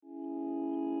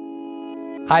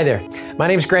Hi there. My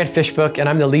name is Grant Fishbook, and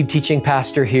I'm the lead teaching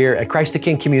pastor here at Christ the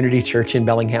King Community Church in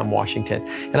Bellingham, Washington.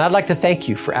 And I'd like to thank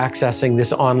you for accessing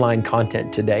this online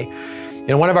content today.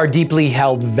 One of our deeply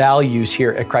held values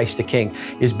here at Christ the King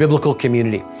is biblical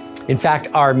community. In fact,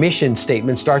 our mission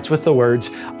statement starts with the words,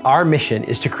 "Our mission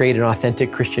is to create an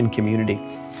authentic Christian community."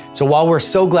 So while we're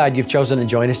so glad you've chosen to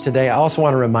join us today, I also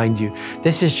want to remind you,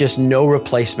 this is just no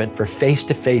replacement for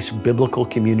face-to-face biblical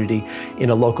community in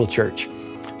a local church.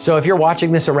 So if you're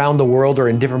watching this around the world or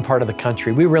in a different part of the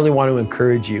country, we really want to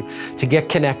encourage you to get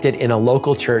connected in a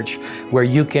local church where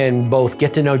you can both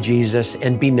get to know Jesus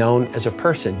and be known as a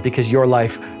person, because your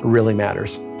life really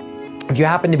matters. If you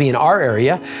happen to be in our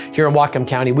area here in Whatcom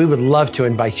County, we would love to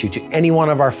invite you to any one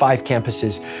of our 5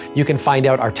 campuses. You can find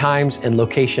out our times and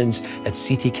locations at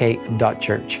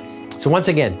ctk.church. So once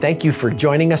again, thank you for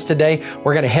joining us today.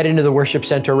 We're going to head into the worship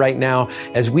center right now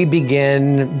as we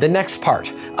begin the next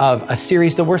part of a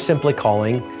series that we're simply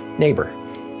calling Neighbor.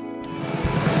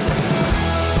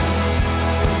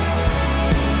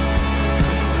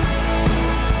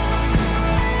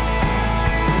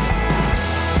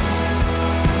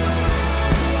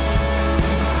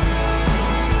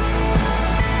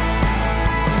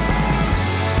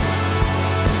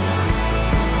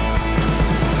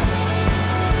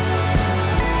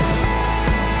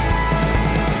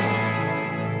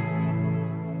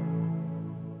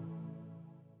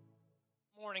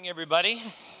 Everybody.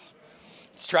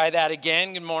 Let's try that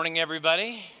again. Good morning,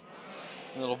 everybody.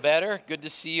 A little better. Good to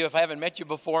see you. If I haven't met you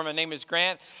before, my name is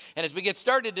Grant. And as we get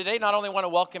started today, not only want to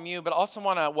welcome you, but also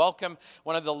want to welcome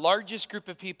one of the largest group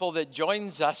of people that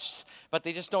joins us, but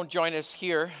they just don't join us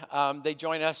here. They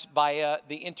join us via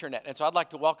the internet. And so I'd like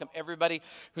to welcome everybody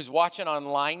who's watching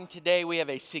online today. We have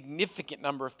a significant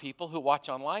number of people who watch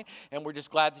online, and we're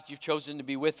just glad that you've chosen to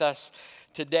be with us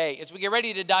today. As we get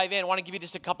ready to dive in, I want to give you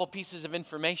just a couple pieces of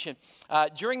information.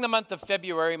 During the month of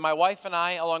February, my wife and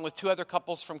I, along with 2 other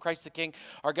couples from Christ the King,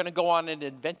 are going to go on an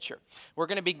adventure. We're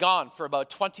going to be gone for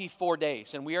about 24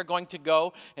 days, and we are going to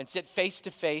go and sit face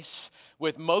to face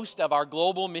with most of our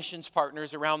global missions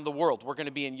partners around the world. We're going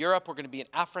to be in Europe, we're going to be in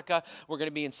Africa, we're going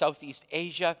to be in Southeast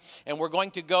Asia, and we're going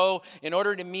to go in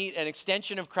order to meet an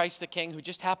extension of Christ the King who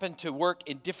just happened to work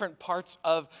in different parts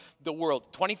of the world.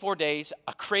 24 days,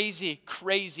 a crazy,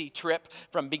 crazy trip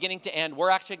from beginning to end. We're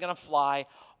actually going to fly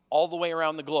all the way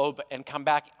around the globe and come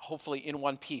back hopefully in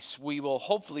one piece. We will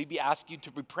hopefully be asking you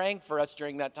to be praying for us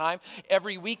during that time.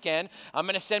 Every weekend, I'm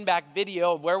going to send back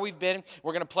video of where we've been.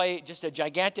 We're going to play just a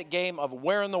gigantic game of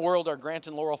Where in the World Are Grant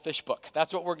and Laurel Fishbook.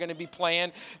 That's what we're going to be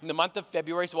playing in the month of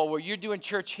February. So while you're doing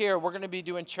church here, we're going to be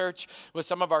doing church with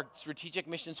some of our strategic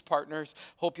missions partners.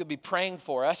 Hope you'll be praying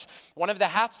for us. One of the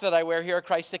hats that I wear here at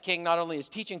Christ the King not only is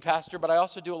teaching pastor, but I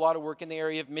also do a lot of work in the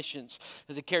area of missions,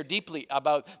 because I care deeply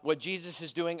about what Jesus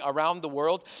is doing around the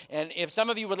world. And if some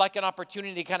of you would like an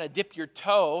opportunity to kind of dip your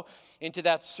toe into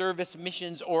that service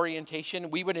missions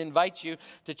orientation, we would invite you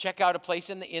to check out a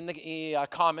place in the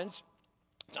Commons.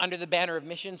 It's under the banner of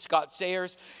missions. Scott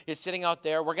Sayers is sitting out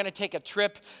there. We're going to take a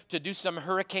trip to do some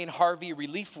Hurricane Harvey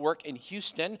relief work in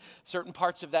Houston. Certain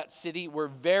parts of that city were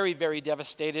very, very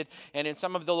devastated. And in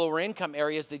some of the lower income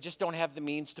areas, they just don't have the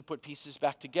means to put pieces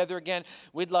back together again.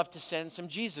 We'd love to send some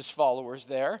Jesus followers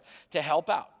there to help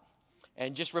out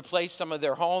and just replace some of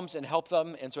their homes and help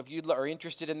them. And so if you are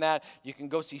interested in that, you can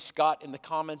go see Scott in the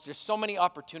Commons. There's so many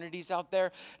opportunities out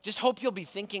there. Just hope you'll be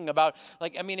thinking about,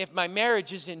 if my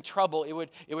marriage is in trouble, it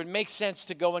would make sense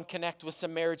to go and connect with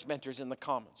some marriage mentors in the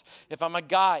Commons. If I'm a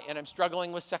guy and I'm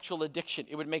struggling with sexual addiction,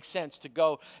 it would make sense to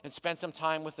go and spend some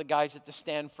time with the guys at the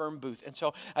Stand Firm booth. And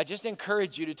so I just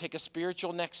encourage you to take a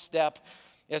spiritual next step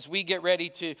as we get ready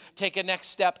to take a next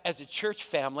step as a church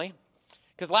family.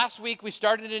 Because last week we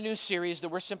started a new series that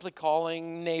we're simply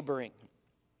calling Neighboring.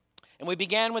 And we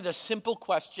began with a simple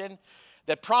question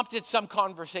that prompted some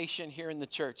conversation here in the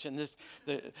church. And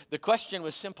the question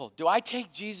was simple. Do I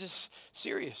take Jesus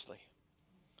seriously?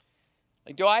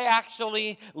 Do I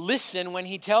actually listen when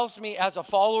he tells me as a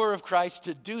follower of Christ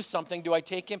to do something? Do I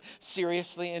take him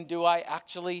seriously? And do I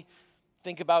actually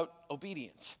think about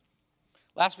obedience?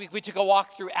 Last week, we took a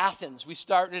walk through Athens. We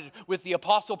started with the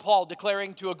Apostle Paul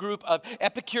declaring to a group of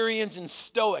Epicureans and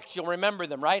Stoics. You'll remember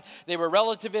them, right? They were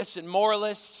relativists and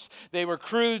moralists. They were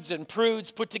crudes and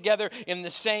prudes put together in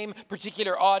the same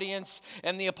particular audience.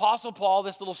 And the Apostle Paul,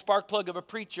 this little spark plug of a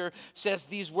preacher, says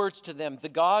these words to them: "The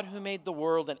God who made the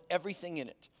world and everything in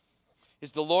it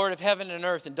is the Lord of heaven and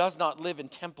earth and does not live in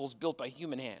temples built by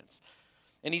human hands.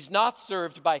 And he's not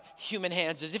served by human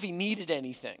hands as if he needed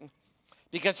anything,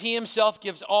 because he himself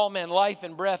gives all men life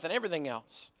and breath and everything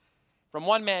else. From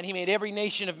one man, he made every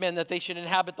nation of men that they should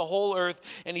inhabit the whole earth,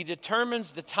 and he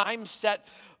determines the time set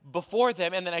before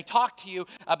them. And then I talked to you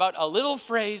about a little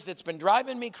phrase that's been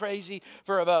driving me crazy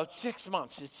for about 6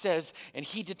 months. It says, and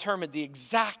he determined the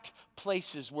exact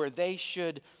places where they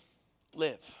should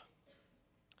live.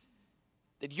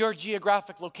 That your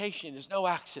geographic location is no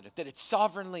accident, that it's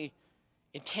sovereignly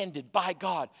intended by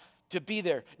God to be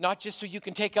there, not just so you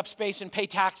can take up space and pay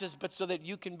taxes, but so that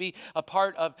you can be a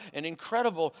part of an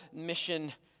incredible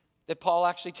mission that Paul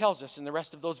actually tells us in the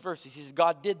rest of those verses. He said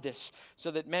God did this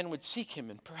so that men would seek him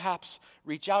and perhaps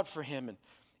reach out for him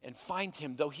and find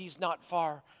him, though he's not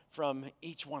far from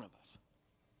each one of us.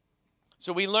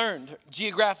 So we learned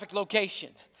geographic location,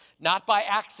 not by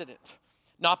accident,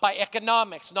 not by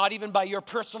economics, not even by your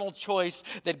personal choice,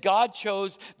 that God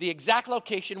chose the exact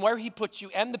location where he puts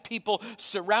you and the people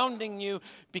surrounding you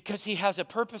because he has a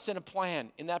purpose and a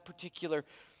plan in that particular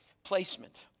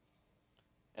placement.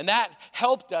 And that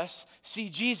helped us see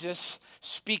Jesus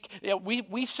speak.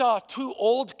 We saw 2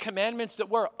 old commandments that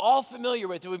we're all familiar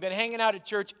with, that we've been hanging out at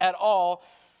church at all,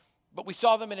 but we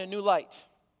saw them in a new light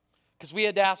because we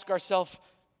had to ask ourselves,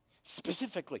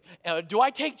 specifically, do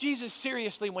I take Jesus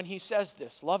seriously when he says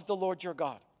this? Love the Lord your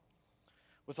God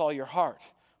with all your heart,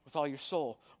 with all your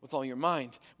soul, with all your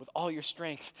mind, with all your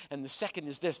strength. And the second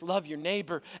is this, love your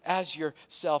neighbor as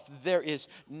yourself. There is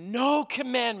no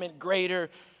commandment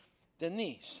greater than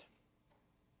these.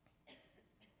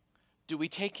 Do we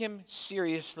take him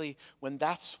seriously when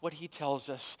that's what he tells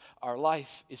us our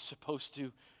life is supposed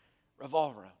to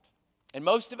revolve around? And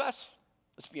most of us,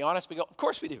 let's be honest, we go, of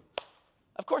course we do.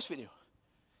 Of course we do.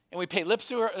 And we pay lip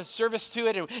service to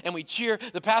it, and we cheer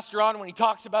the pastor on when he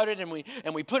talks about it, and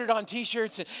we put it on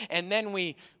T-shirts, and then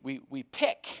we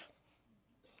pick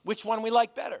which one we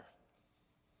like better.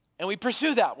 And we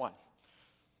pursue that one.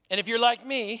 And if you're like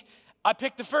me, I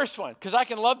picked the first one, because I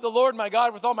can love the Lord my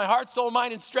God with all my heart, soul,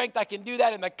 mind, and strength. I can do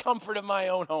that in the comfort of my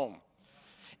own home.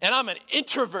 And I'm an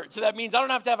introvert, so that means I don't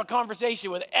have to have a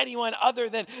conversation with anyone other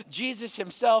than Jesus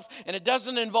himself. And it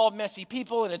doesn't involve messy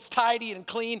people, and it's tidy and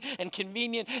clean and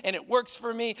convenient, and it works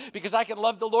for me because I can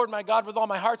love the Lord my God with all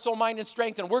my heart, soul, mind, and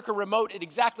strength and work a remote at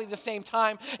exactly the same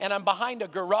time. And I'm behind a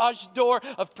garage door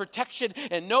of protection,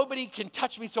 and nobody can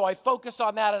touch me, so I focus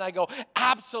on that, and I go,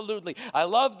 absolutely, I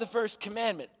love the first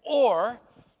commandment. Or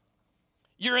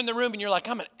you're in the room, and you're like,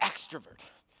 I'm an extrovert.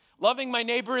 Loving my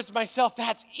neighbor as myself,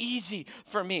 that's easy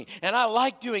for me. And I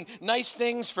like doing nice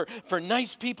things for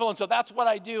nice people. And so that's what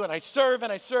I do. And I serve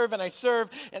and I serve and I serve.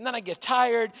 And then I get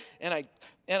tired and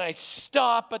I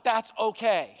stop, but that's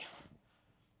okay.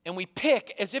 And we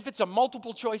pick as if it's a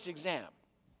multiple choice exam.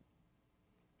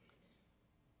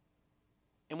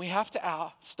 And we have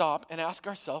to stop and ask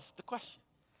ourselves the question.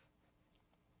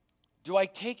 Do I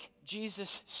take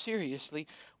Jesus seriously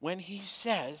when he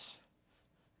says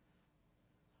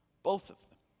both of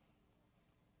them?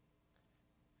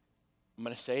 I'm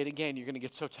going to say it again. You're going to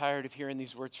get so tired of hearing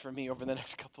these words from me over the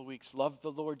next couple of weeks. Love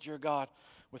the Lord your God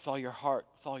with all your heart,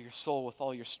 with all your soul, with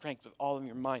all your strength, with all of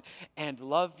your mind. And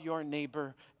love your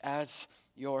neighbor as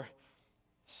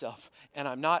yourself. And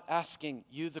I'm not asking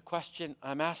you the question.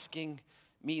 I'm asking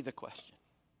me the question.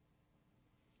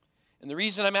 And the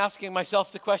reason I'm asking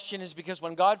myself the question is because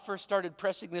when God first started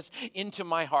pressing this into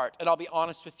my heart, and I'll be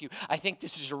honest with you, I think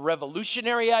this is a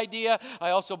revolutionary idea.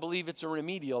 I also believe it's a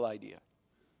remedial idea.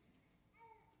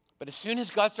 But as soon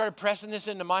as God started pressing this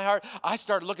into my heart, I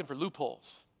started looking for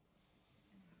loopholes.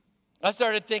 I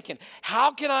started thinking,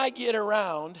 how can I get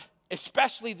around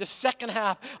especially the second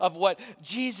half of what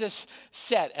Jesus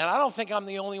said? And I don't think I'm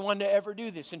the only one to ever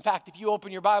do this. In fact, if you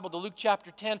open your Bible to Luke chapter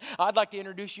 10, I'd like to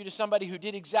introduce you to somebody who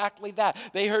did exactly that.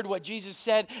 They heard what Jesus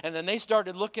said, and then they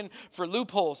started looking for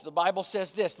loopholes. The Bible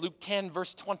says this, Luke 10,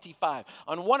 verse 25.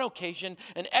 On one occasion,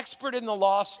 an expert in the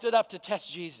law stood up to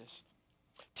test Jesus.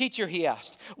 Teacher, he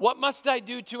asked, what must I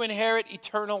do to inherit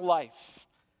eternal life?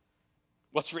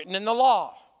 What's written in the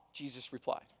law? Jesus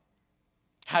replied.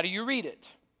 How do you read it?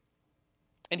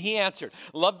 And he answered,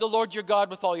 love the Lord your God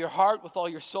with all your heart, with all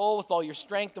your soul, with all your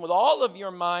strength, and with all of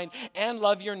your mind, and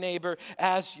love your neighbor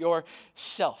as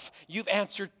yourself. You've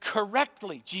answered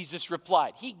correctly, Jesus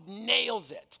replied. He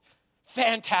nails it.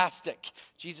 Fantastic.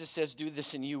 Jesus says, do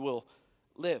this and you will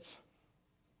live.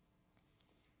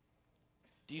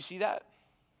 Do you see that?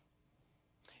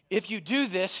 If you do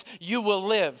this, you will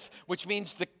live, which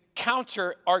means the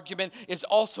counter argument is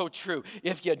also true.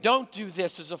 If you don't do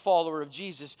this as a follower of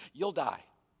Jesus, you'll die.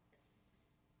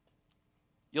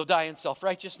 You'll die in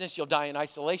self-righteousness. You'll die in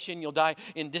isolation. You'll die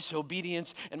in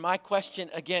disobedience. And my question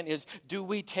again is, do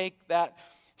we take that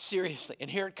Seriously, and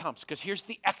here it comes, because here's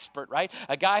the expert, right?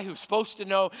 A guy who's supposed to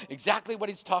know exactly what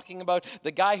he's talking about, the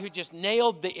guy who just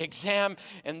nailed the exam.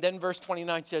 And then verse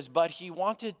 29 says, but he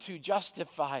wanted to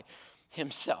justify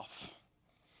himself.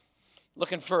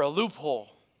 Looking for a loophole.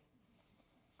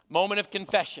 Moment of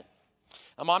confession.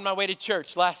 I'm on my way to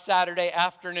church last Saturday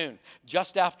afternoon,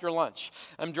 just after lunch.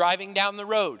 I'm driving down the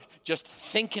road, just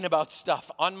thinking about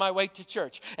stuff on my way to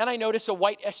church. And I notice a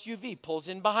white SUV pulls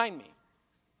in behind me.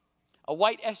 A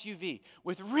white SUV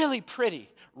with really pretty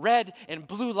red and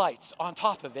blue lights on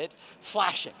top of it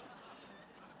flashing.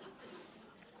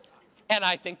 And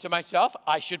I think to myself,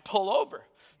 I should pull over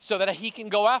so that he can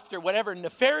go after whatever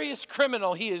nefarious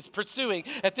criminal he is pursuing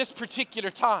at this particular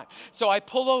time. So I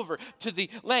pull over to the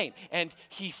lane and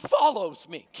he follows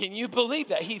me. Can you believe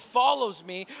that? He follows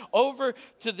me over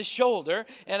to the shoulder,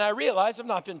 and I realize I've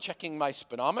not been checking my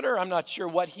speedometer. I'm not sure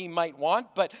what he might want,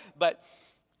 but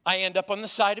I end up on the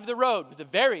side of the road with a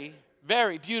very,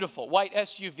 very beautiful white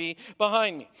SUV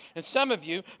behind me. And some of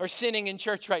you are sitting in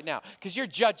church right now because you're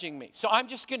judging me. So I'm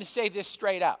just going to say this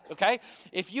straight out, okay?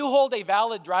 If you hold a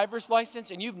valid driver's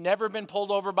license and you've never been pulled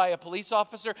over by a police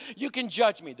officer, you can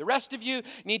judge me. The rest of you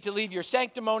need to leave your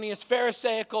sanctimonious,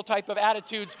 pharisaical type of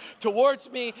attitudes towards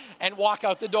me and walk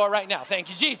out the door right now. Thank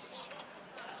you, Jesus.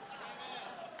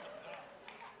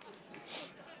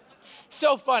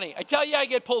 So funny. I tell you, I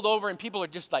get pulled over and people are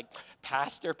just like,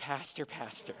 pastor, pastor,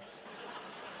 pastor.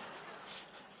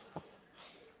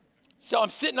 So I'm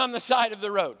sitting on the side of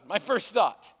the road. My first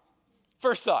thought,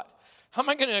 how am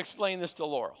I going to explain this to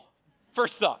Laurel?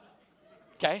 First thought,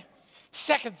 okay?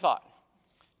 Second thought,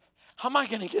 how am I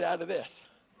going to get out of this?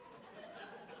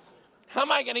 How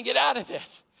am I going to get out of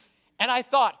this? And I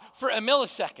thought for a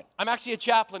millisecond, I'm actually a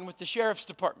chaplain with the sheriff's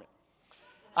department.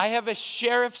 I have a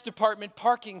sheriff's department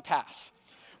parking pass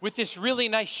with this really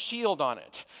nice shield on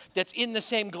it that's in the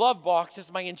same glove box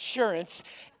as my insurance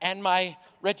and my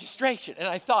registration. And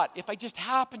I thought, if I just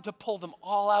happen to pull them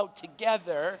all out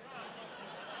together,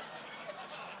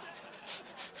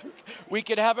 we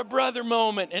could have a brother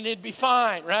moment and it'd be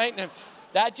fine, right? And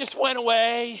that just went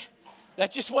away.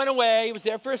 It was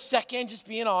there for a second, just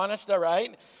being honest, all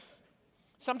right?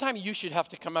 Sometime you should have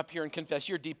to come up here and confess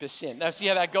your deepest sin. Now, see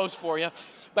how that goes for you.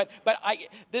 But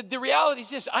the reality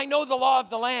is this. I know the law of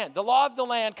the land. The law of the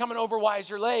land coming over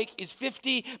Weiser Lake is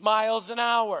 50 miles an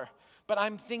hour. But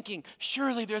I'm thinking,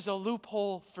 surely there's a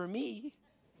loophole for me.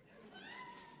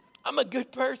 I'm a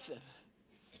good person.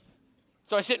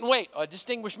 So I sit and wait. A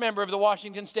distinguished member of the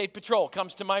Washington State Patrol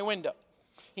comes to my window.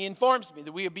 He informs me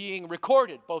that we are being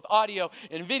recorded, both audio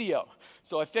and video.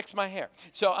 So I fix my hair.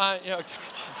 So,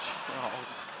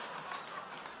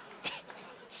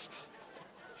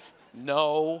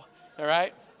 no, all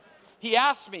right? He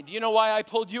asked me, do you know why I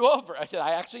pulled you over? I said,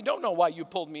 I actually don't know why you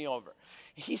pulled me over.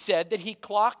 He said that he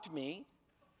clocked me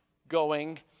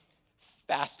going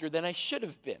faster than I should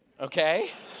have been,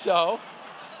 okay? So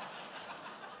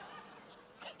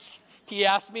he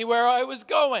asked me where I was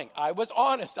going. I was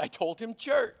honest. I told him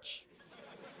church.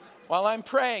 While I'm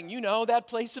praying, that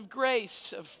place of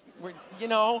grace,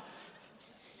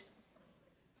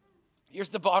 Here's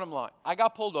the bottom line. I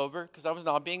got pulled over because I was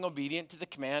not being obedient to the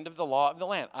command of the law of the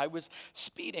land. I was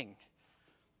speeding.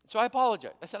 So I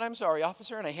apologized. I said, I'm sorry,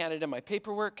 officer, and I handed him my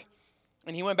paperwork,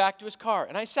 and he went back to his car,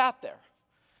 and I sat there.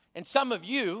 And some of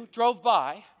you drove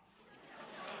by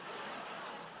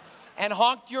and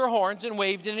honked your horns and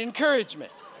waved in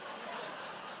encouragement.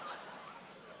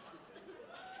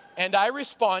 And I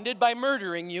responded by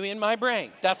murdering you in my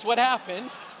brain. That's what happened,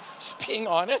 just being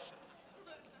honest.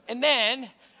 And then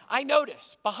I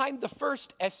noticed behind the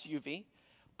first SUV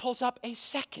pulls up a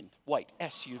second white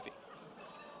SUV.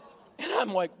 And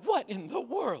I'm like, what in the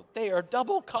world? They are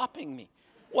double copping me.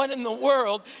 What in the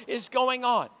world is going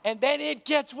on? And then it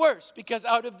gets worse, because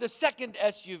out of the second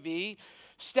SUV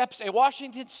steps a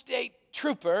Washington State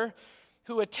trooper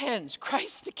who attends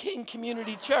Christ the King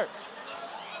Community Church.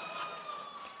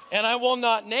 And I will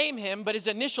not name him, but his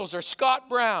initials are Scott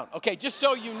Brown. Okay, just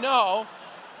so you know.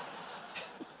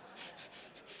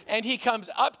 And he comes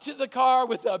up to the car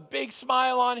with a big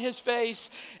smile on his face.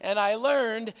 And I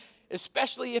learned,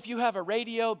 especially if you have a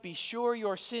radio, be sure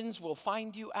your sins will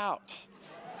find you out.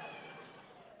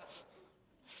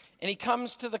 And he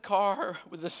comes to the car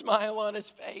with a smile on his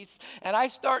face. And I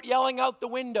start yelling out the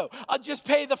window, I'll just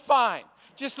pay the fine.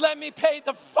 Just let me pay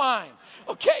the fine.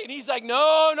 Okay, and he's like,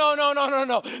 no.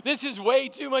 This is way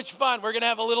too much fun. We're going to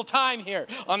have a little time here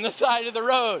on the side of the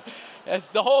road as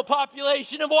the whole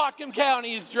population of Whatcom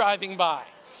County is driving by.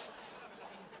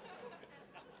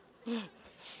 And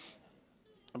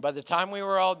by the time we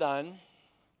were all done,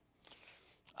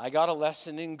 I got a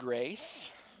lesson in grace.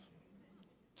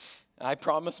 I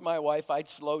promised my wife I'd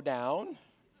slow down.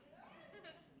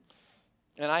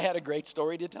 And I had a great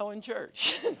story to tell in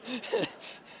church.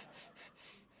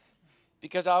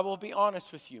 Because I will be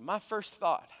honest with you, my first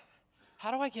thought,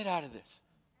 how do I get out of this?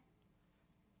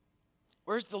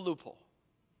 Where's the loophole?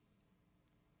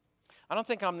 I don't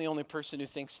think I'm the only person who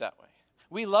thinks that way.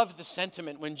 We love the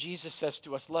sentiment when Jesus says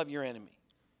to us, love your enemy.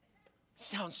 It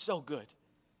sounds so good.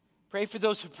 Pray for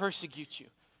those who persecute you.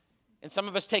 And some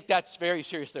of us take that very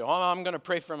seriously. Oh, I'm going to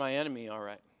pray for my enemy, all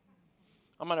right.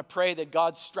 I'm going to pray that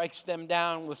God strikes them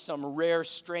down with some rare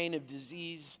strain of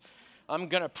disease. I'm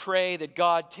going to pray that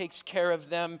God takes care of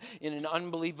them in an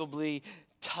unbelievably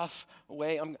tough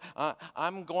way. I'm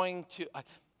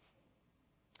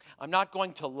not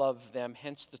going to love them,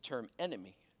 hence the term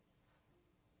enemy.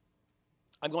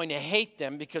 I'm going to hate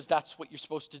them because that's what you're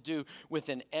supposed to do with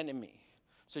an enemy.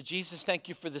 So Jesus, thank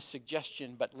you for the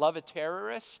suggestion, but love a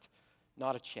terrorist?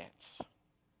 Not a chance.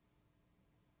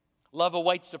 Love a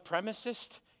white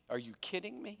supremacist? Are you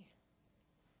kidding me?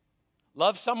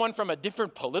 Love someone from a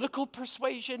different political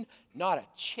persuasion? Not a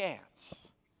chance.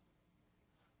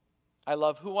 I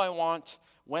love who I want,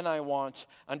 when I want,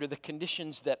 under the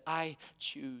conditions that I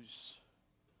choose.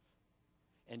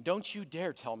 And don't you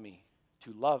dare tell me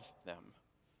to love them.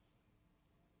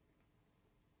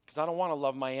 Because I don't want to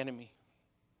love my enemy.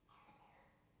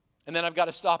 And then I've got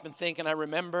to stop and think, and I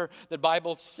remember the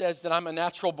Bible says that I'm a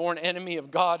natural-born enemy of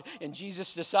God, and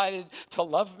Jesus decided to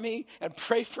love me and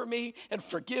pray for me and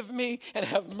forgive me and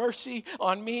have mercy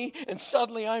on me. And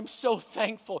suddenly I'm so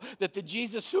thankful that the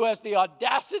Jesus who has the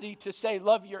audacity to say,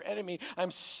 love your enemy,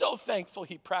 I'm so thankful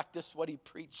he practiced what he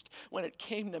preached when it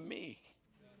came to me.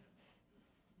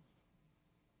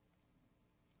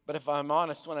 But if I'm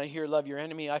honest, when I hear love your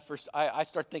enemy, I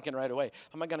start thinking right away,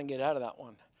 how am I going to get out of that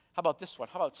one? How about this one?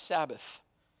 How about Sabbath?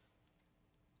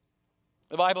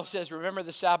 The Bible says, remember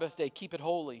the Sabbath day, keep it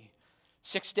holy.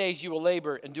 6 days you will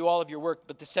labor and do all of your work,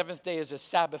 but the seventh day is a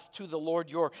Sabbath to the Lord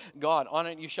your God. On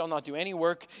it you shall not do any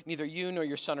work, neither you nor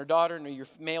your son or daughter, nor your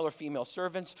male or female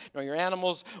servants, nor your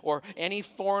animals, or any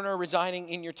foreigner residing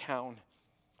in your town.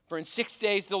 For in 6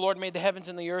 days the Lord made the heavens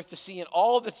and the earth, the sea, and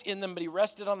all that's in them, but he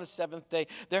rested on the seventh day.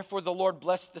 Therefore the Lord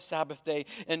blessed the Sabbath day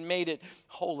and made it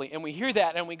holy. And we hear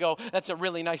that and we go, that's a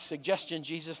really nice suggestion,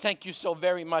 Jesus. Thank you so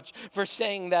very much for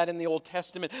saying that in the Old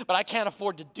Testament. But I can't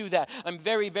afford to do that. I'm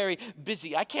very, very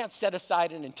busy. I can't set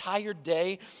aside an entire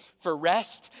day for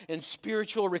rest and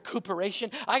spiritual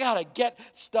recuperation. I got to get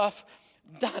stuff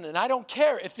done. And I don't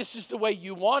care if this is the way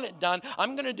you want it done.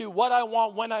 I'm going to do what I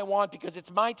want when I want because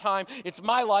it's my time, it's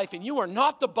my life, and you are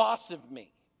not the boss of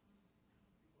me.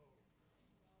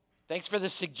 Thanks for the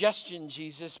suggestion,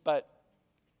 Jesus, but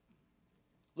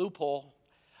loophole.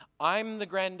 I'm the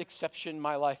grand exception.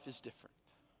 My life is different.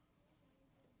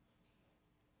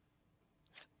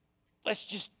 Let's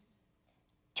just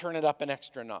turn it up an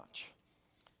extra notch.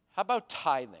 How about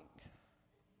tithing?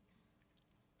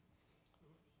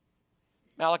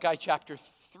 Malachi chapter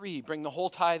 3, bring the whole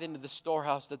tithe into the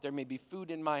storehouse that there may be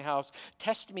food in my house.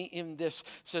 Test me in this,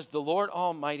 says the Lord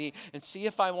Almighty, and see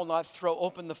if I will not throw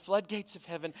open the floodgates of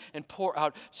heaven and pour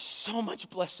out so much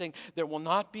blessing there will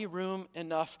not be room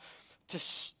enough to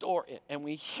store it. And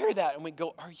we hear that and we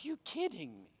go, are you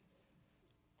kidding me?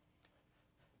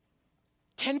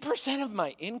 10% of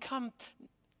my income?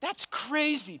 That's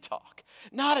crazy talk.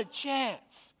 Not a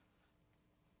chance.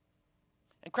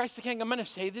 And Christ the King, I'm going to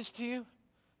say this to you.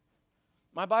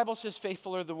 My Bible says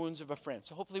faithful are the wounds of a friend.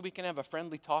 So hopefully we can have a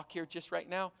friendly talk here just right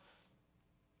now.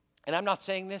 And I'm not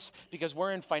saying this because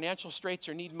we're in financial straits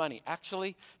or need money.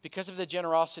 Actually, because of the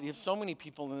generosity of so many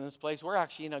people in this place, we're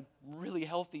actually in a really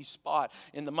healthy spot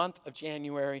in the month of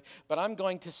January. But I'm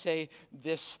going to say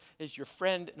this as your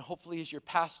friend and hopefully as your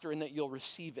pastor and that you'll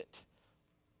receive it.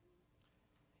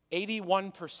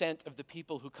 81% of the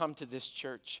people who come to this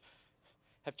church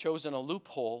have chosen a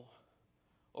loophole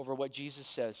over what Jesus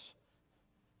says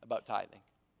about tithing.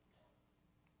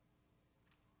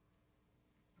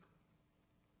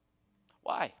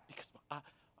 Why? Because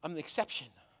I'm the exception.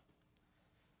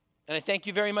 And I thank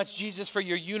you very much, Jesus, for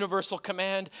your universal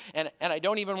command. And I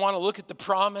don't even want to look at the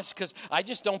promise because I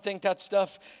just don't think that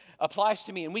stuff applies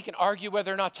to me. And we can argue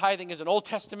whether or not tithing is an Old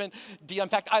Testament deal. In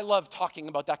fact, I love talking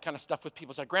about that kind of stuff with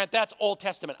people. It's like, Grant, that's Old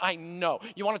Testament. I know.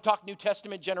 You want to talk New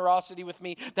Testament generosity with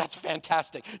me? That's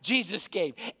fantastic. Jesus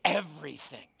gave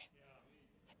everything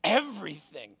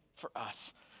for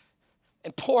us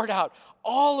and poured out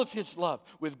all of his love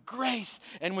with grace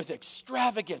and with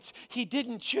extravagance. He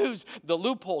didn't choose the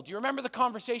loophole. Do you remember the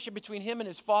conversation between him and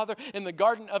his father in the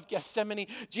Garden of Gethsemane?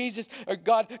 Jesus, or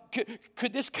God,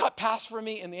 could this cup pass for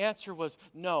me? And the answer was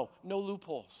no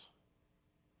loopholes.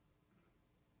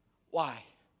 Why?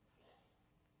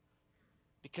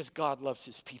 Because God loves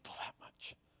his people that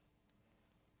much.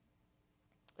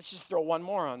 Let's just throw one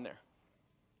more on there.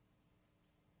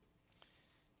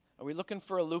 Are we looking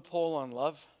for a loophole on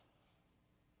love?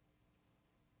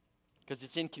 Because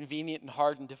it's inconvenient and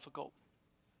hard and difficult?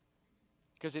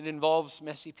 Because it involves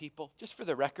messy people? Just for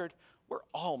the record, we're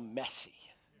all messy.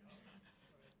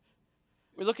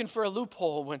 We're looking for a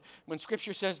loophole when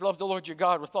Scripture says, love the Lord your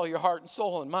God with all your heart and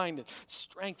soul and mind and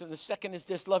strength. And the second is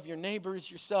this, love your neighbor as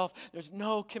yourself. There's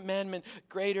no commandment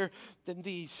greater than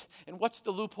these. And what's the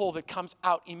loophole that comes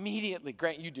out immediately?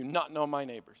 Grant, you do not know my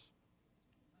neighbors.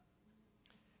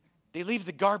 They leave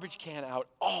the garbage can out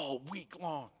all week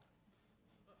long.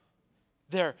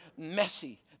 They're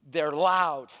messy. They're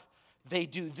loud. They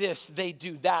do this. They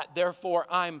do that. Therefore,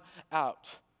 I'm out.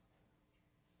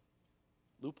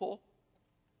 Loophole?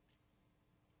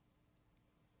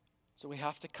 So we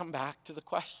have to come back to the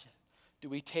question, do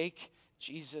we take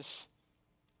Jesus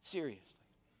seriously?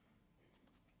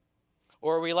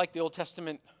 Or are we like the Old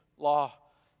Testament law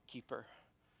keeper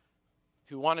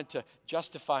who wanted to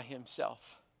justify himself?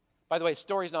 By the way, the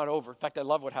story's not over. In fact, I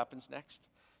love what happens next.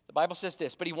 The Bible says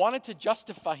this, but he wanted to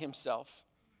justify himself.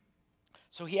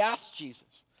 So he asked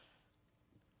Jesus,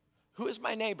 who is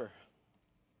my neighbor?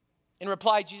 In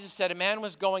reply, Jesus said, a man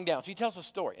was going down. So he tells a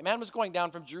story. A man was going down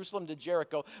from Jerusalem to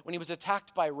Jericho when he was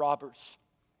attacked by robbers.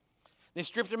 They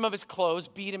stripped him of his clothes,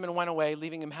 beat him, and went away,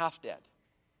 leaving him half dead.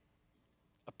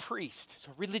 A priest,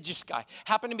 so a religious guy,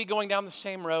 happened to be going down the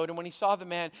same road, and when he saw the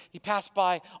man, he passed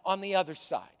by on the other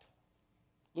side.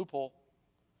 Loophole.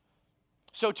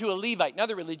 So to a Levite,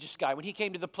 another religious guy, when he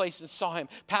came to the place and saw him,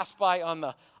 passed by on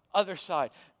the other side.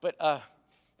 But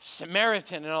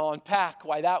Samaritan, and I'll unpack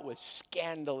why that was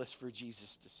scandalous for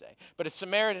Jesus to say. But a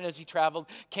Samaritan, as he traveled,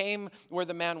 came where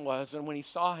the man was, and when he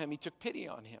saw him, he took pity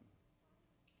on him.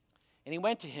 And he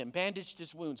went to him, bandaged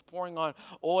his wounds, pouring on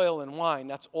oil and wine.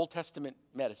 That's Old Testament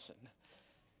medicine.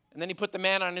 And then he put the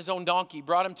man on his own donkey,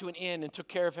 brought him to an inn, and took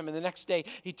care of him. And the next day,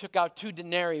 he took out 2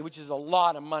 denarii, which is a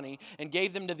lot of money, and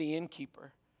gave them to the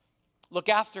innkeeper. Look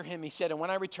after him, he said, and when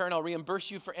I return, I'll reimburse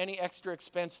you for any extra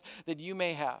expense that you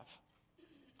may have.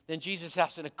 Then Jesus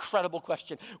asked an incredible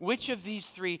question. Which of these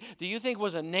 3 do you think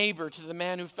was a neighbor to the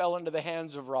man who fell into the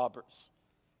hands of robbers?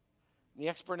 And the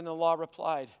expert in the law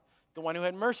replied, the one who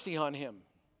had mercy on him.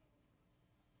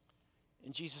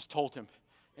 And Jesus told him,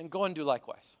 and go and do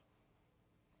likewise.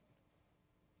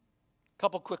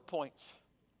 Couple quick points.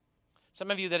 Some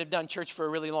of you that have done church for a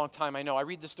really long time, I know. I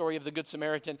read the story of the Good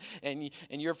Samaritan, and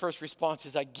your first response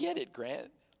is, I get it, Grant.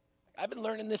 I've been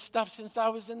learning this stuff since I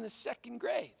was in the 2nd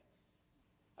grade.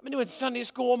 I've been doing Sunday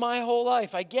school my whole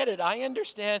life. I get it. I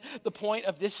understand the point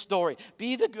of this story.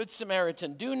 Be the Good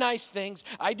Samaritan. Do nice things.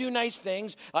 I do nice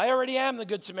things. I already am the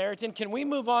Good Samaritan. Can we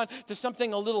move on to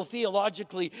something a little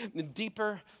theologically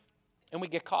deeper? And we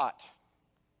get caught.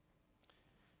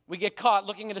 We get caught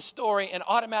looking at a story, and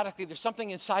automatically there's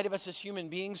something inside of us as human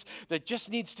beings that just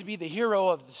needs to be the hero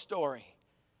of the story.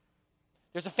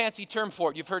 There's a fancy term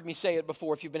for it. You've heard me say it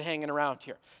before if you've been hanging around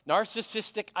here.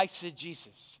 Narcissistic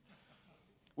eisegesis,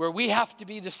 where we have to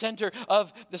be the center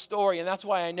of the story. And that's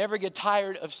why I never get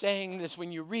tired of saying this.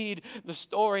 When you read the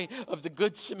story of the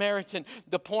Good Samaritan,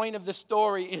 the point of the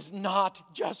story is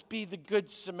not just be the Good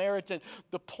Samaritan.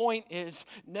 The point is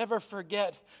never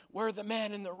forget we're the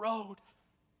man in the road.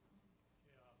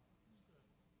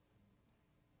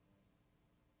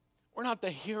 We're not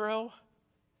the hero.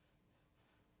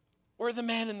 We're the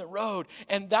man in the road.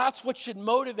 And that's what should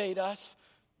motivate us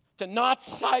to not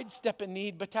sidestep a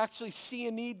need, but to actually see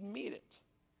a need and meet it.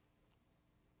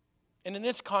 And in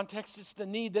this context, it's the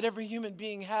need that every human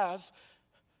being has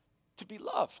to be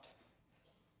loved.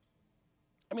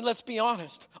 I mean, let's be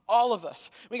honest. All of us.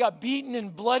 We got beaten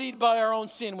and bloodied by our own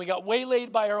sin. We got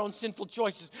waylaid by our own sinful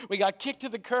choices. We got kicked to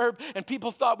the curb, and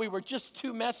people thought we were just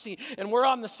too messy. And we're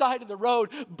on the side of the road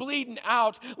bleeding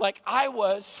out like I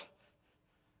was.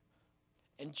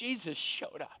 And Jesus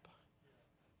showed up.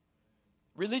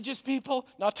 Religious people,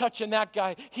 not touching that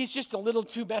guy. He's just a little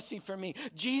too messy for me.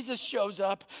 Jesus shows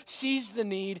up, sees the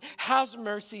need, has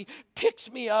mercy, picks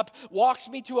me up, walks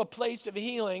me to a place of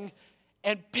healing,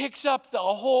 and picks up the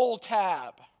whole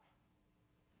tab.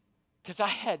 Because I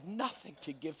had nothing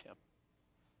to give him.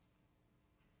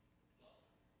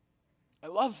 I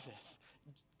love this.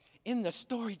 In the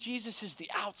story, Jesus is the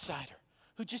outsider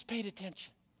who just paid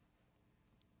attention.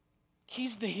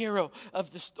 He's the hero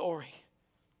of the story.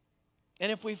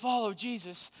 And if we follow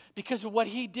Jesus, because of what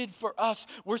he did for us,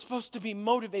 we're supposed to be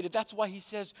motivated. That's why he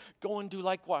says, go and do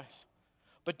likewise.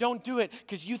 But don't do it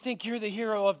because you think you're the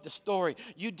hero of the story.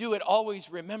 You do it always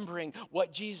remembering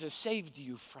what Jesus saved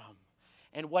you from.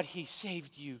 and what he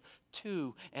saved you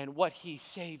to and what he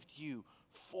saved you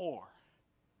for.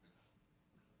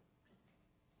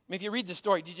 I mean, if you read the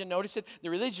story, did you notice it? The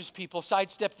religious people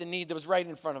sidestepped the need that was right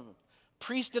in front of them.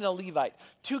 Priest and a Levite,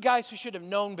 two guys who should have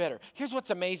known better. Here's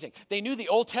what's amazing. They knew the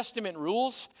Old Testament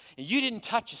rules, and you didn't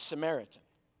touch a Samaritan.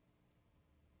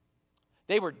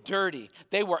 They were dirty.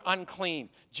 They were unclean.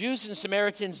 Jews and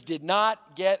Samaritans did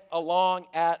not get along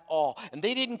at all. And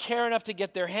they didn't care enough to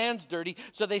get their hands dirty,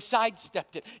 so they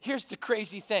sidestepped it. Here's the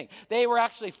crazy thing. They were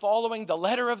actually following the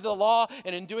letter of the law,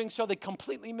 and in doing so, they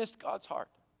completely missed God's heart.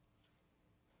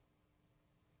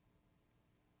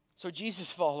 So Jesus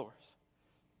followers,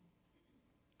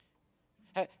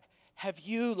 have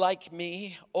you, like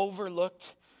me, overlooked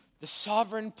the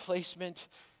sovereign placement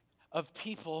of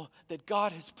people that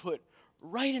God has put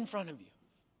right in front of you?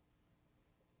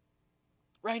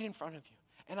 Right in front of you.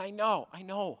 And I know,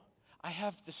 I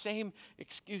have the same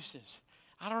excuses.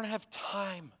 I don't have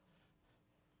time.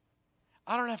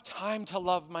 I don't have time to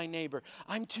love my neighbor.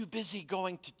 I'm too busy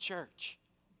going to church.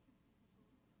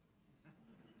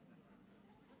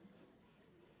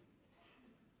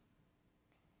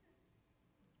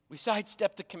 We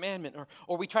sidestep the commandment,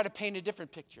 or we try to paint a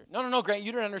different picture. No, Grant,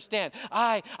 you don't understand.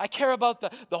 I care about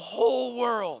the whole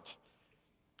world.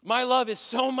 My love is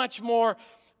so much more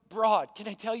broad. Can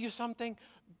I tell you something?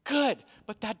 Good,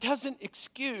 but that doesn't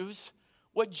excuse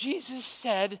what Jesus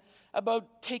said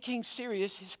about taking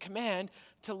serious his command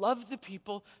to love the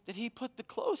people that he put the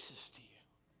closest to you.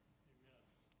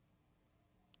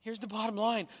 Here's the bottom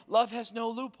line. Love has no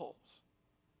loopholes.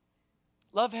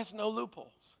 Love has no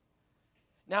loopholes.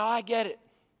 Now, I get it.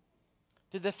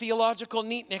 To the theological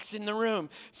neatniks in the room,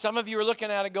 some of you are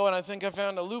looking at it going, I think I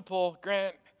found a loophole.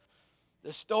 Grant,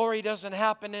 the story doesn't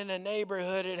happen in a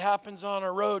neighborhood. It happens on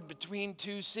a road between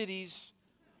two cities.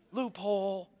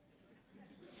 Loophole.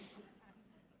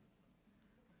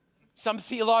 Some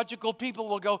theological people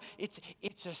will go, it's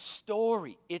a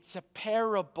story, it's a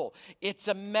parable, it's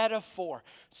a metaphor.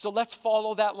 So let's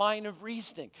follow that line of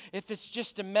reasoning. If it's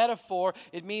just a metaphor,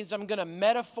 it means I'm going to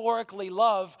metaphorically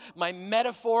love my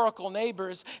metaphorical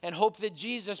neighbors and hope that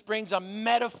Jesus brings a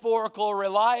metaphorical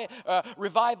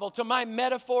revival to my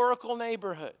metaphorical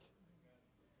neighborhood.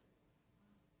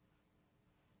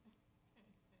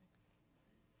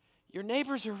 Your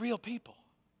neighbors are real people.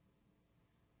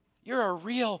 You're a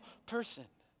real person.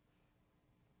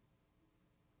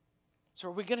 So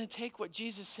are we going to take what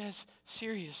Jesus says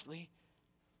seriously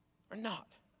or not?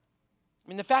 I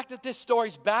mean, the fact that this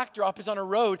story's backdrop is on a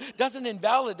road doesn't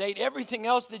invalidate everything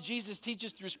else that Jesus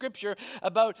teaches through Scripture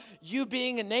about you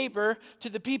being a neighbor to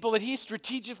the people that he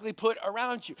strategically put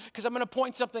around you. Because I'm going to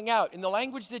point something out. In the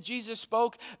language that Jesus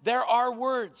spoke, there are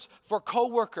words for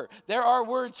coworker. There are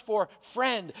words for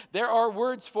friend. There are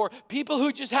words for people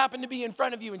who just happen to be in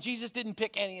front of you, and Jesus didn't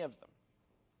pick any of them.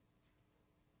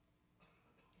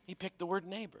 He picked the word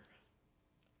neighbor.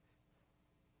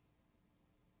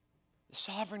 The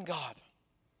sovereign God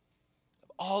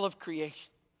all of creation.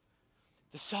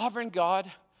 The sovereign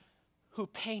God who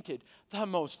painted the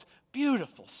most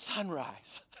beautiful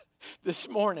sunrise this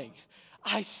morning.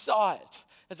 I saw it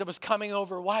as I was coming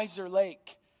over Weiser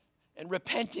Lake and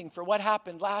repenting for what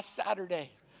happened last Saturday.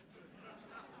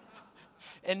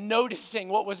 And noticing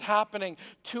what was happening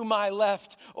to my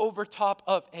left over top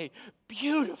of a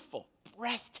beautiful,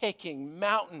 breathtaking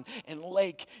mountain and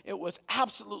lake. It was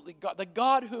absolutely God. The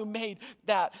God who made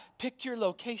that picked your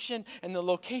location and the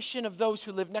location of those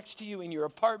who live next to you in your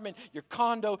apartment, your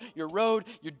condo, your road,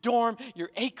 your dorm, your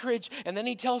acreage. And then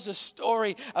he tells a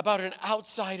story about an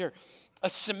outsider, a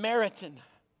Samaritan.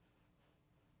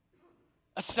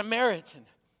 A Samaritan.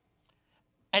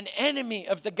 An enemy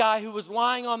of the guy who was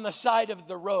lying on the side of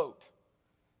the road.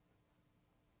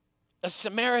 A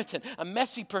Samaritan, a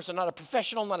messy person, not a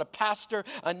professional, not a pastor,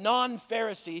 a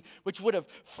non-Pharisee, which would have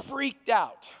freaked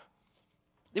out.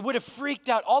 They would have freaked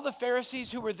out. All the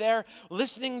Pharisees who were there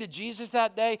listening to Jesus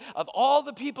that day, of all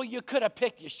the people you could have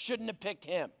picked, you shouldn't have picked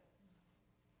him.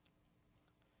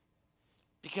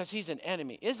 Because he's an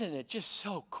enemy. Isn't it just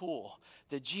so cool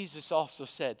that Jesus also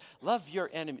said, love your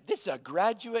enemy? This is a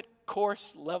graduate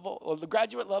course level, or the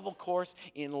graduate level course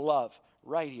in love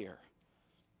right here.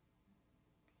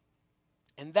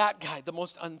 And that guy, the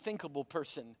most unthinkable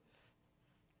person,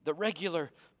 the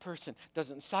regular person,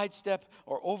 doesn't sidestep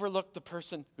or overlook the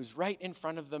person who's right in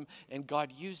front of them, and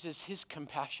God uses his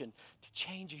compassion to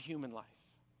change a human life.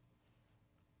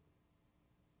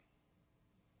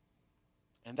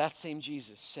 And that same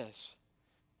Jesus says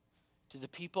to the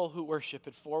people who worship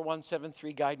at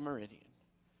 4173 Guide Meridian,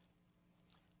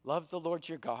 love the Lord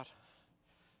your God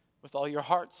with all your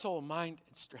heart, soul, mind,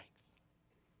 and strength.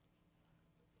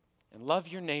 and love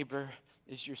your neighbor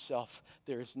as yourself.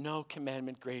 There is no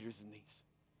commandment greater than these.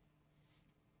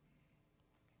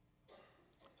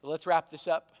 So let's wrap this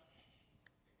up.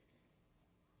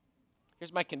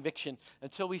 Here's my conviction.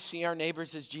 Until we see our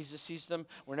neighbors as Jesus sees them,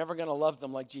 we're never going to love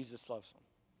them like Jesus loves them.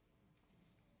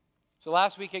 So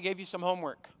last week I gave you some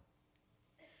homework.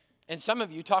 And some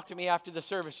of you talked to me after the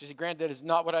service. You said, Grant, that is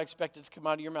not what I expected to come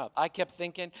out of your mouth. I kept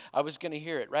thinking I was going to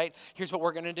hear it, right? Here's what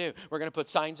we're going to do. We're going to put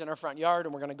signs in our front yard,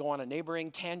 and we're going to go on a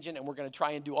neighboring tangent, and we're going to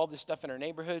try and do all this stuff in our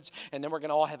neighborhoods, and then we're going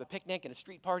to all have a picnic and a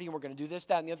street party, and we're going to do this,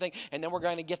 that, and the other thing, and then we're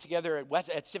going to get together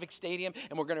at Civic Stadium,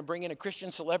 and we're going to bring in a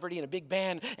Christian celebrity and a big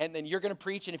band, and then you're going to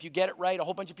preach, and if you get it right, a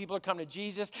whole bunch of people are coming to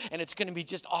Jesus, and it's going to be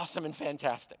just awesome and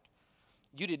fantastic.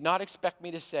 You did not expect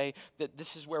me to say that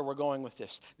this is where we're going with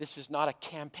this. This is not a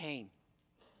campaign.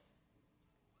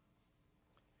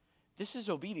 This is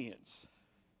obedience.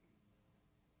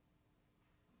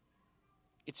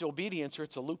 It's obedience or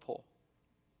it's a loophole.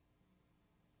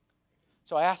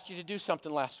 So I asked you to do something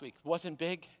last week. It wasn't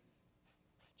big.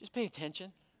 Just pay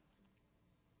attention.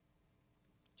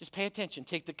 Just pay attention.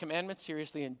 Take the commandments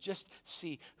seriously and just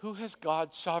see, who has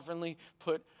God sovereignly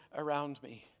put around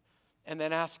me? And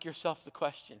then ask yourself the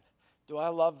question, do I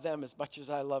love them as much as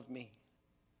I love me?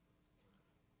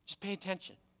 Just pay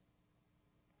attention.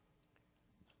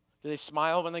 Do they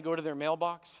smile when they go to their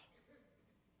mailbox?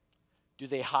 Do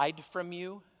they hide from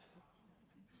you?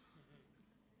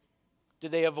 Do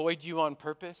they avoid you on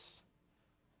purpose?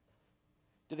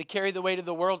 Do they carry the weight of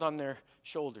the world on their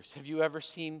shoulders? Have you ever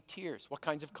seen tears? What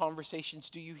kinds of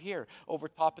conversations do you hear over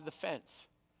top of the fence?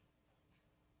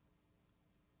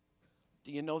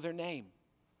 Do you know their name?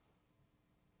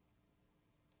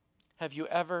 Have you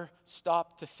ever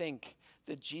stopped to think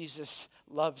that Jesus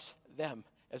loves them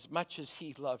as much as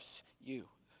he loves you?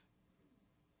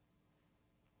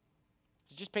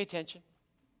 So just pay attention.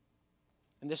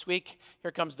 And this week, here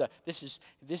comes this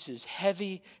is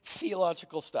heavy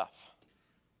theological stuff.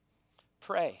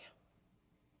 Pray.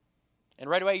 And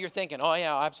right away you're thinking, oh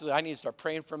yeah, absolutely, I need to start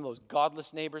praying for those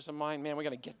godless neighbors of mine. Man, we're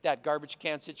going to get that garbage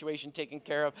can situation taken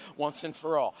care of once and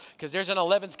for all. Because there's an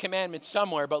 11th commandment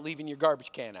somewhere about leaving your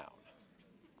garbage can out.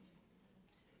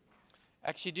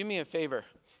 Actually, do me a favor.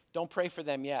 Don't pray for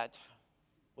them yet.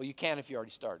 Well, you can if you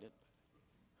already started.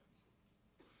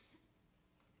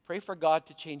 Pray for God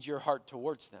to change your heart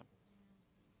towards them.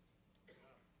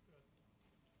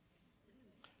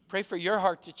 Pray for your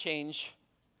heart to change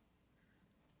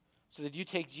so that you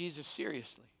take Jesus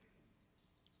seriously.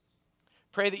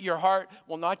 Pray that your heart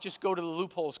will not just go to the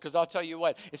loopholes, because I'll tell you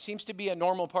what, it seems to be a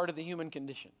normal part of the human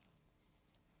condition.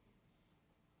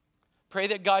 Pray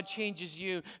that God changes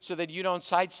you so that you don't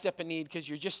sidestep a need because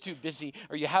you're just too busy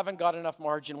or you haven't got enough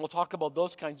margin. We'll talk about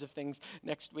those kinds of things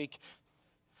next week.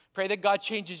 Pray that God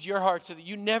changes your heart so that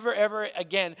you never, ever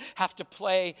again have to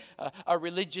play a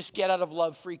religious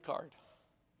get-out-of-love free card.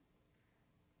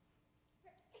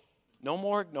 No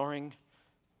more ignoring,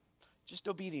 just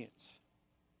obedience.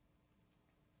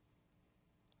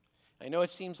 I know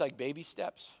it seems like baby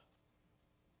steps,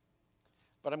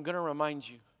 but I'm going to remind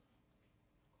you.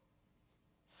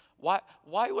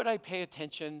 Why would I pay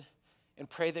attention and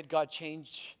pray that God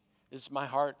changes my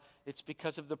heart? It's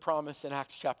because of the promise in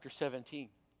Acts chapter 17.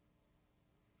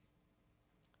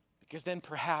 Because then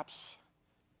perhaps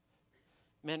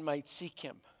men might seek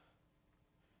him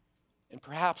and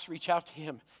perhaps reach out to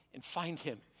him and find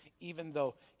him, even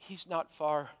though he's not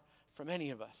far from any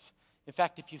of us. In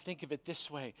fact, if you think of it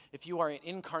this way, if you are an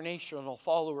incarnational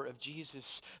follower of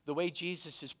Jesus, the way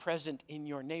Jesus is present in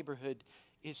your neighborhood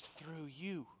is through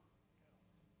you.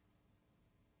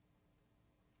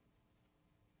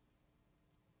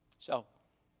 So,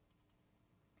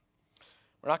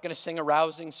 we're not going to sing a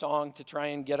rousing song to try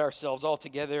and get ourselves all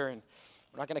together, and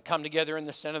we're not going to come together in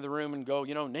the center of the room and go,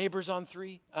 neighbors on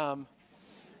three.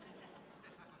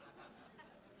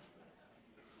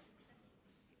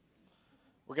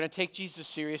 We're going to take Jesus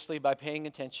seriously by paying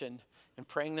attention and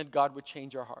praying that God would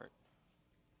change our heart.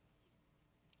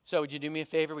 So, would you do me a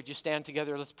favor? Would you stand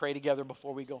together? Let's pray together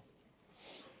before we go.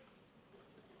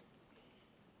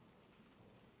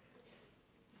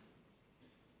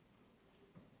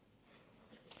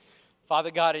 Father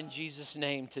God, in Jesus'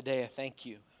 name today, I thank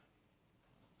you.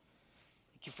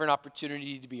 Thank you for an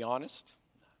opportunity to be honest.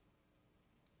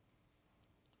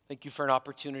 Thank you for an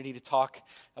opportunity to talk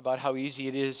about how easy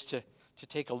it is to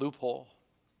take a loophole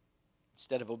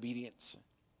instead of obedience.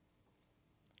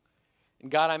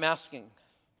 And God, I'm asking,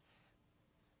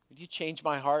 would you change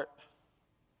my heart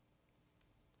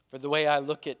for the way I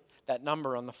look at that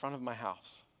number on the front of my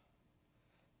house?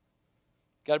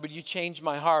 God, would you change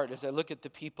my heart as I look at the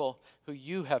people who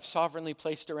you have sovereignly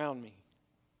placed around me?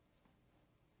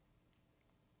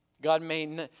 God,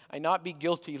 may I not be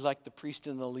guilty like the priest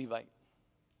and the Levite.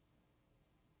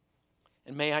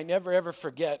 And may I never ever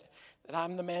forget that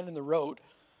I'm the man in the road.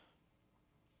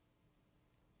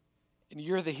 And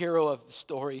you're the hero of the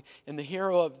story. And the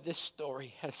hero of this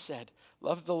story has said,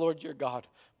 love the Lord your God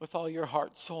with all your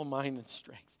heart, soul, mind, and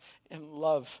strength. And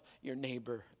love your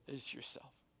neighbor as yourself.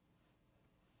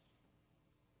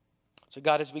 So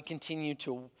God, as we continue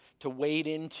to wade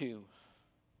into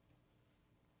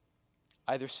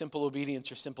either simple obedience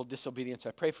or simple disobedience,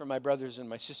 I pray for my brothers and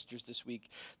my sisters this week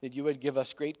that you would give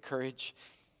us great courage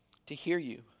to hear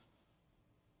you,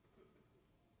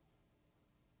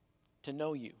 to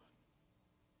know you,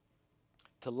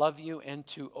 to love you, and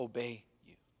to obey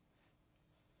you.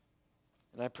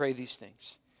 And I pray these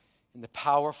things in the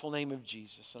powerful name of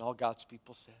Jesus, and all God's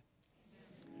people said.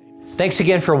 Thanks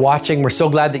again for watching. We're so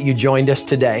glad that you joined us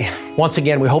today. Once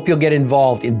again, we hope you'll get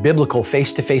involved in biblical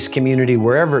face-to-face community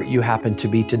wherever you happen to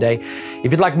be today.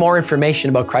 If you'd like more information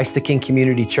about Christ the King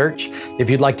Community Church, if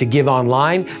you'd like to give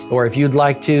online, or if you'd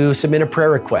like to submit a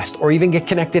prayer request, or even get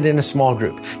connected in a small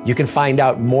group, you can find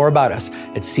out more about us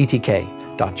at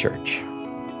ctk.church.